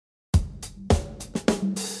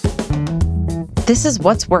This is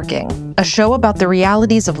What's Working, a show about the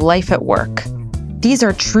realities of life at work. These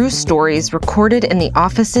are true stories recorded in the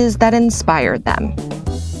offices that inspired them.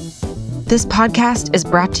 This podcast is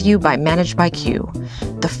brought to you by Managed by Q,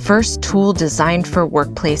 the first tool designed for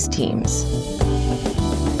workplace teams.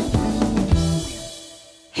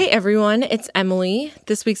 Hey everyone, it's Emily.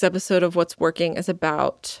 This week's episode of What's Working is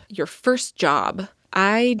about your first job.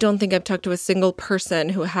 I don't think I've talked to a single person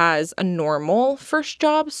who has a normal first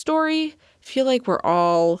job story. I feel like we're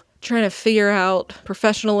all trying to figure out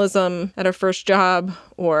professionalism at our first job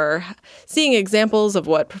or seeing examples of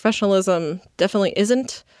what professionalism definitely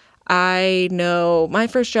isn't. I know my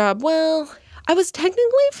first job, well, I was technically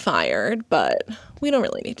fired, but we don't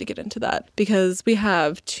really need to get into that because we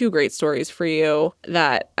have two great stories for you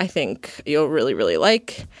that I think you'll really, really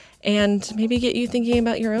like and maybe get you thinking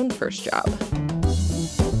about your own first job.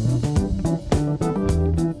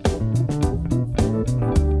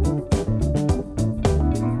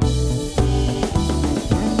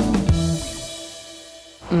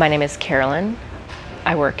 My name is Carolyn.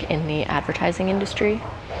 I work in the advertising industry,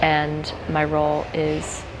 and my role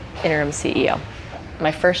is interim CEO.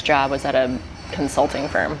 My first job was at a consulting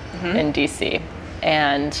firm in DC,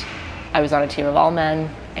 and I was on a team of all men,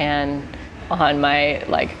 and on my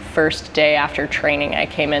first day after training, I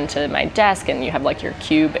came into my desk, and you have your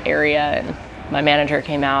cube area, and my manager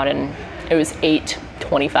came out, and it was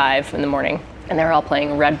 8:25 in the morning, and they were all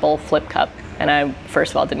playing Red Bull Flip Cup, and I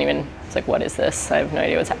first of all didn't even. It's like, what is this? I have no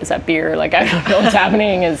idea. Is that beer? I don't know what's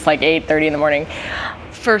happening. It's 8:30 in the morning.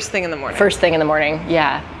 First thing in the morning. First thing in the morning,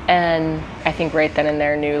 yeah. And I think right then and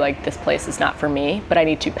there knew this place is not for me, but I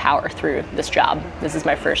need to power through this job. This is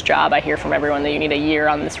my first job. I hear from everyone that you need a year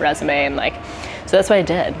on this resume, and so that's what I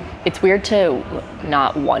did. It's weird to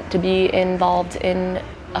not want to be involved in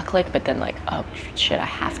a clique, but then oh shit, I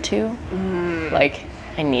have to.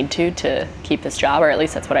 I need to keep this job, or at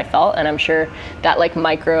least that's what I felt. And I'm sure that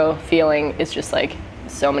micro feeling is just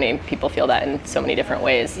so many people feel that in so many different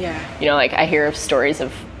ways. Yeah. I hear of stories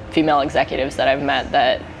of female executives that I've met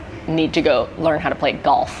that need to go learn how to play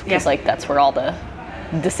golf because that's where all the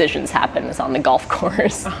decisions happen, is on the golf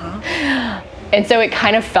course. And so it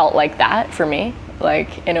kind of felt like that for me,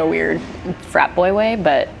 in a weird frat boy way.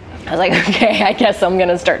 But I was like, okay, I guess I'm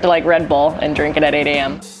gonna start to Red Bull and drink it at 8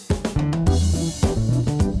 a.m.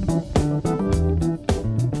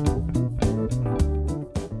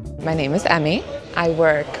 My name is Emmy. I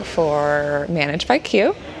work for Managed by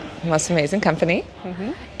Q, the most amazing company,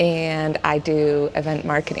 and I do event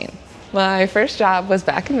marketing. My first job was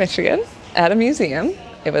back in Michigan at a museum.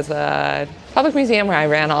 It was a public museum where I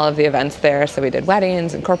ran all of the events there, so we did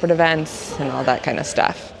weddings and corporate events and all that kind of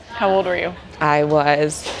stuff. How old were you? I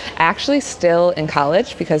was actually still in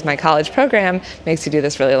college because my college program makes you do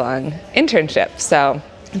this really long internship. So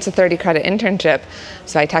it's a 30-credit internship,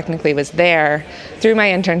 so I technically was there. Through my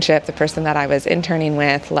internship, the person that I was interning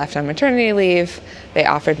with left on maternity leave. They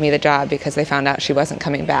offered me the job because they found out she wasn't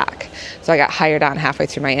coming back. So I got hired on halfway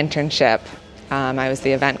through my internship. I was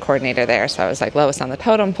the event coordinator there, so I was lowest on the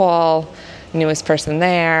totem pole, newest person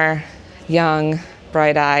there, young,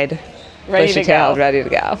 bright-eyed, bushy-tailed, ready to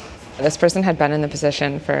go. This person had been in the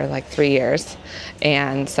position for 3 years,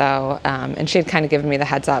 and so, and she had kind of given me the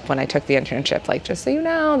heads up when I took the internship, just so you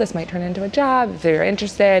know, this might turn into a job if you're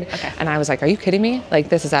interested. Okay. And I was like, are you kidding me?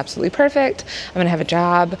 This is absolutely perfect. I'm gonna have a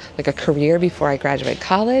job, a career before I graduate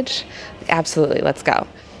college. Absolutely, let's go.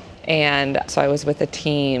 And so I was with a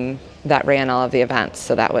team that ran all of the events.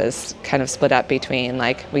 So that was kind of split up between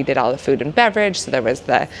we did all the food and beverage. So there was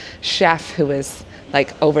the chef who was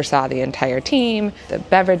oversaw the entire team, the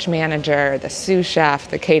beverage manager, the sous chef,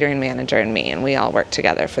 the catering manager, and me, and we all worked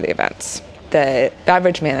together for the events. The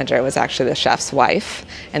beverage manager was actually the chef's wife,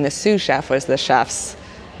 and the sous chef was the chef's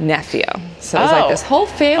nephew. So it was this whole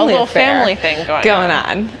family affair family thing going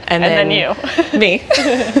on. And then you. Me.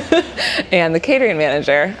 And the catering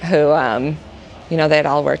manager who, they had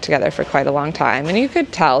all worked together for quite a long time, and you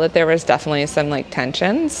could tell that there was definitely some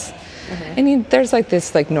tensions. And there's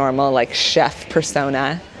this normal chef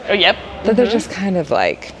persona. Oh, yep. But they're just kind of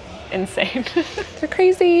insane. They're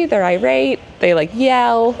crazy, they're irate, they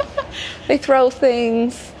yell, they throw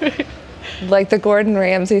things. The Gordon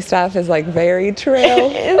Ramsay stuff is very true.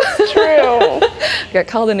 It's true. Got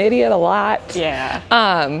called an idiot a lot. Yeah.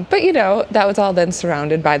 But that was all then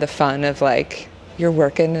surrounded by the fun of you're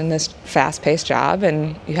working in this fast-paced job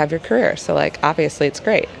and you have your career. So obviously it's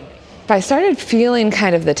great. But I started feeling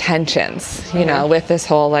kind of the tensions, with this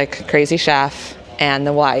whole crazy chef and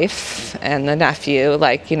the wife and the nephew.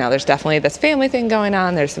 Like, there's definitely this family thing going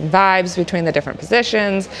on. There's some vibes between the different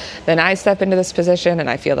positions. Then I step into this position and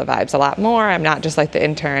I feel the vibes a lot more. I'm not just like the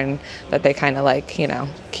intern that they kind of like,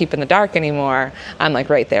 keep in the dark anymore. I'm like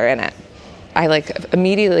right there in it. I like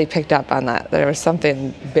immediately picked up on that. There was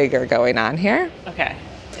something bigger going on here. Okay.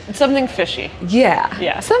 Something fishy. Yeah.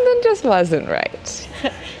 Yeah. Something just wasn't right. It's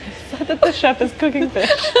not that the chef is cooking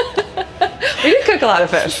fish. We did cook a lot of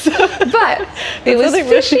fish, but it was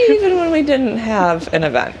fishy even when we didn't have an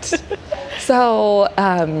event. So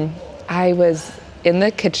I was in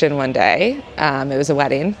the kitchen one day. It was a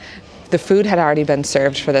wedding. The food had already been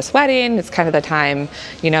served for this wedding. It's kind of the time,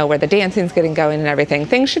 where the dancing's getting going and everything.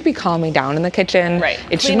 Things should be calming down in the kitchen. Right.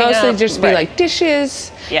 It should Cleaning mostly up, just be right. like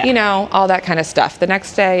dishes, all that kind of stuff. The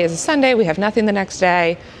next day is a Sunday. We have nothing the next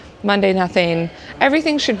day. Monday, nothing.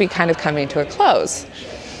 Everything should be kind of coming to a close.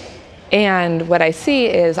 And what I see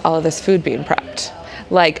is all of this food being prepped,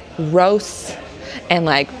 like roasts and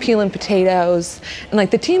like peeling potatoes. And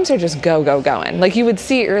like the teams are just going. Like you would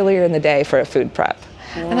see earlier in the day for a food prep.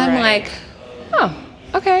 And I'm like, oh,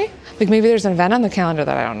 okay. Like maybe there's an event on the calendar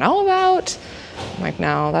that I don't know about. I'm like,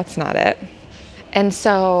 no, that's not it. And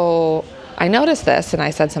so I noticed this and I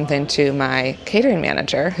said something to my catering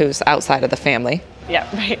manager who's outside of the family. Yeah,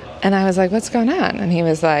 right. And I was like, what's going on? And he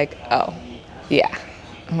was like, oh, yeah.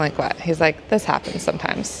 I'm like, what? He's like, this happens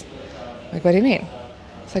sometimes. I'm like, what do you mean?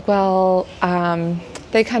 It's like, well,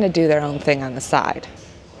 they kind of do their own thing on the side.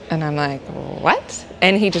 And I'm like, what?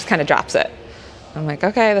 And he just kind of drops it. I'm like,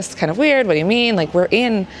 okay, this is kind of weird. What do you mean? Like, we're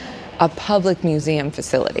in a public museum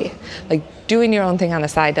facility. Like, doing your own thing on the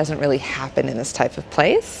side doesn't really happen in this type of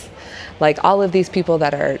place. Like, all of these people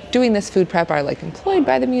that are doing this food prep are, like, employed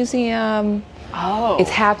by the museum. Oh. It's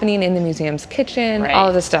happening in the museum's kitchen, Right. all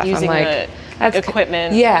of this stuff. Using I'm like, the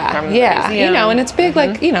equipment from the yeah. museum. And it's big,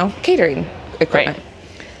 like, catering equipment. Right.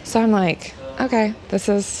 So I'm like, okay, this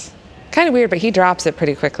is kind of weird, but he drops it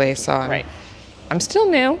pretty quickly. So I'm still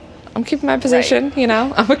new. I'm keeping my position,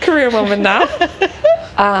 I'm a career woman now.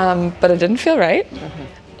 But it didn't feel right. Mm-hmm.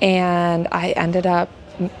 And I ended up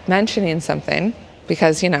mentioning something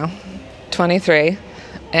because, 23,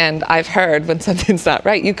 and I've heard when something's not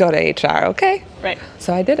right, you go to HR, okay? Right.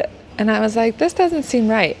 So I did it. And I was like, this doesn't seem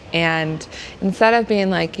right. And instead of being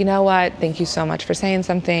like, you know what, thank you so much for saying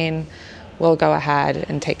something, we'll go ahead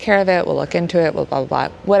and take care of it, we'll look into it, we'll blah, blah,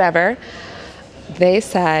 blah, whatever. They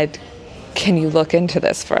said, can you look into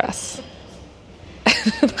this for us?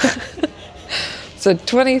 So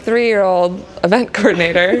 23-year-old event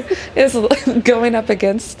coordinator is going up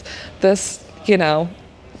against this,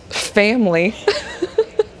 family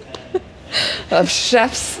of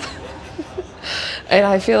chefs. And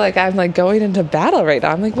I feel like I'm like going into battle right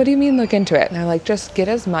now. I'm like, what do you mean look into it? And they're like, just get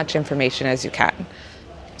as much information as you can.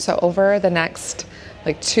 So over the next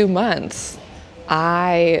 2 months,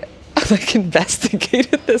 I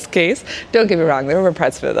investigated this case. Don't get me wrong, there were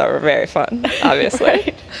parts of it that were very fun, obviously.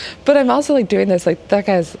 Right. But I'm also doing this, that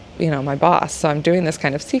guy's, my boss. So I'm doing this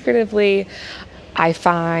kind of secretively. I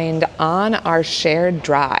find on our shared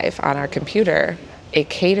drive on our computer a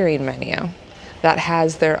catering menu that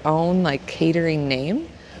has their own catering name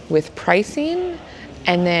with pricing,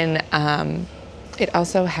 and then it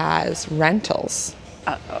also has rentals.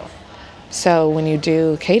 Uh-oh. So when you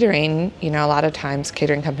do catering, a lot of times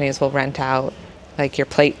catering companies will rent out your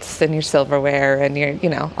plates and your silverware and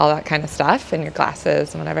your, all that kind of stuff and your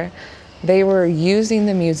glasses and whatever. They were using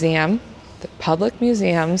the public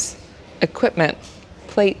museum's equipment,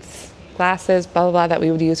 plates, glasses, blah, blah, blah, that we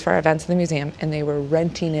would use for our events in the museum, and they were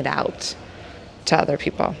renting it out to other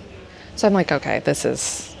people. So I'm like, okay,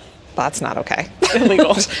 that's not okay.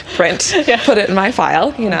 Illegal. Print, Yeah. Put it in my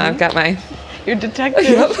file. I've got my... Your detective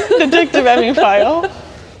Emmy file.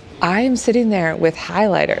 I'm sitting there with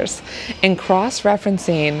highlighters and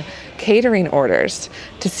cross-referencing catering orders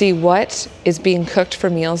to see what is being cooked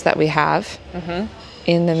for meals that we have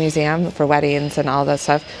in the museum for weddings and all that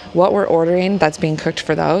stuff, what we're ordering that's being cooked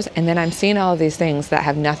for those. And then I'm seeing all of these things that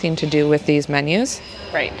have nothing to do with these menus.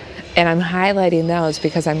 Right. And I'm highlighting those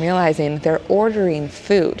because I'm realizing they're ordering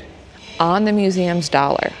food on the museum's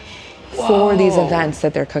dollar for these events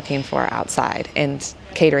that they're cooking for outside and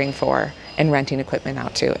catering for and renting equipment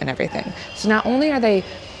out to and everything. So not only are they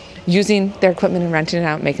using their equipment and renting it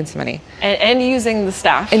out, making some money. And using the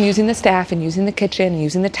staff. And using the staff and using the kitchen and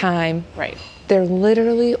using the time. Right. They're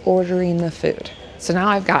literally ordering the food. So now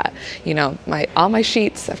I've got, all my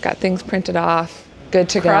sheets, I've got things printed off, good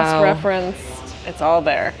to go. Cross-referenced, it's all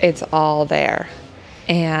there. It's all there.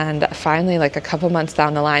 And finally, like a couple months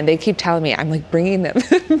down the line, they keep telling me, I'm like bringing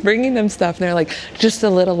them stuff. And they're like, just a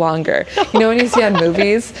little longer. You know, when you see on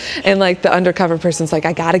movies and like the undercover person's like,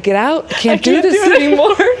 I got to get out. I can't do this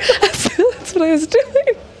anymore. That's what I was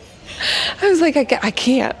doing. I was like, I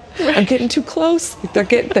can't. I'm getting too close. They're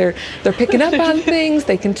picking up on things.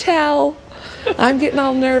 They can tell. I'm getting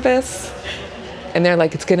all nervous. And they're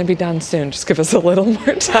like, it's going to be done soon. Just give us a little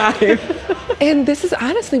more time. And this is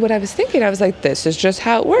honestly what I was thinking. I was like, this is just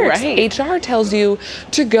how it works. Right. HR tells you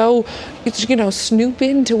to go, snoop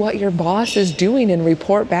into what your boss is doing and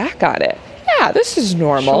report back on it. Yeah, this is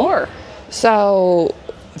normal. Sure. So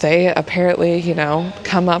they apparently,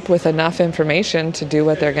 come up with enough information to do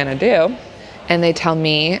what they're going to do. And they tell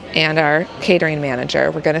me and our catering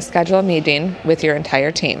manager, we're going to schedule a meeting with your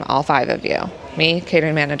entire team, all 5 of you. Me,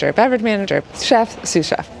 catering manager, beverage manager, chef, sous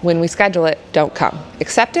chef. When we schedule it, don't come.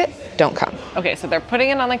 Accept it, don't come. Okay, so they're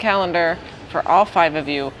putting it on the calendar for all 5 of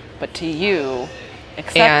you, but to you,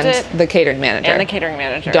 accept it. And the catering manager. And the catering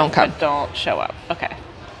manager. Don't come. But don't show up. Okay.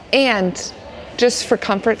 And just for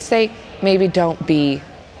comfort's sake, maybe don't be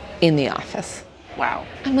in the office. Wow.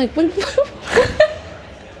 I'm like, what?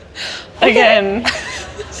 Again,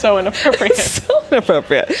 so inappropriate. So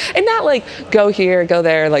inappropriate. And not like go here, go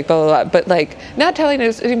there, like blah, blah, blah, but like not telling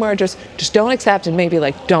us anymore, just don't accept and maybe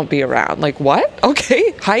like don't be around. Like what?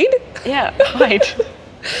 Okay, hide? Yeah, hide.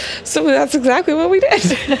 So that's exactly what we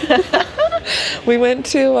did. We went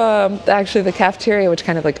to actually the cafeteria, which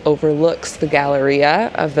kind of like overlooks the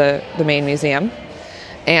Galleria of the main museum.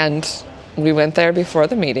 And we went there before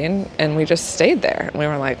the meeting and we just stayed there. And we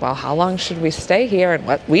were like, well, how long should we stay here?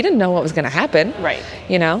 And we didn't know what was going to happen. Right.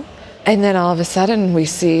 And then all of a sudden we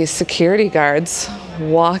see security guards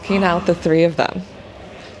walking out, the 3 of them.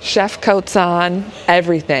 Chef coats on,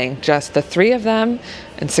 everything, just the 3 of them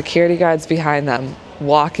and security guards behind them,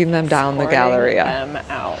 walking them down the Galleria. Them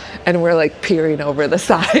out. And we're like peering over the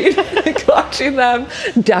side, like watching them,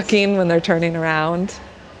 ducking when they're turning around.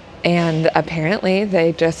 And apparently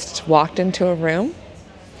they just walked into a room,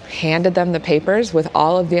 handed them the papers with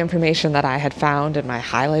all of the information that I had found in my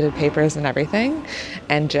highlighted papers and everything,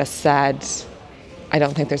 and just said, I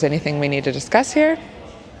don't think there's anything we need to discuss here.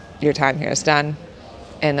 Your time here is done.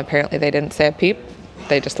 And apparently they didn't say a peep.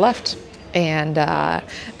 They just left. And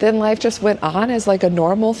then life just went on as like a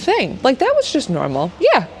normal thing. Like that was just normal.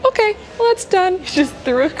 Yeah, okay, well that's done. Just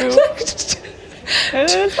threw and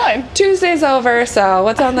it was fine. Tuesday's over, so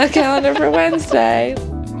what's on the calendar for Wednesday?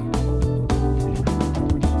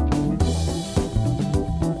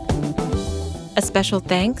 A special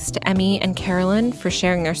thanks to Emmy and Carolyn for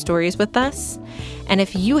sharing their stories with us. And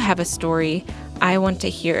if you have a story, I want to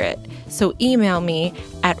hear it. So email me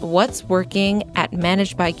at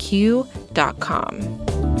whatsworking@managedbyq.com.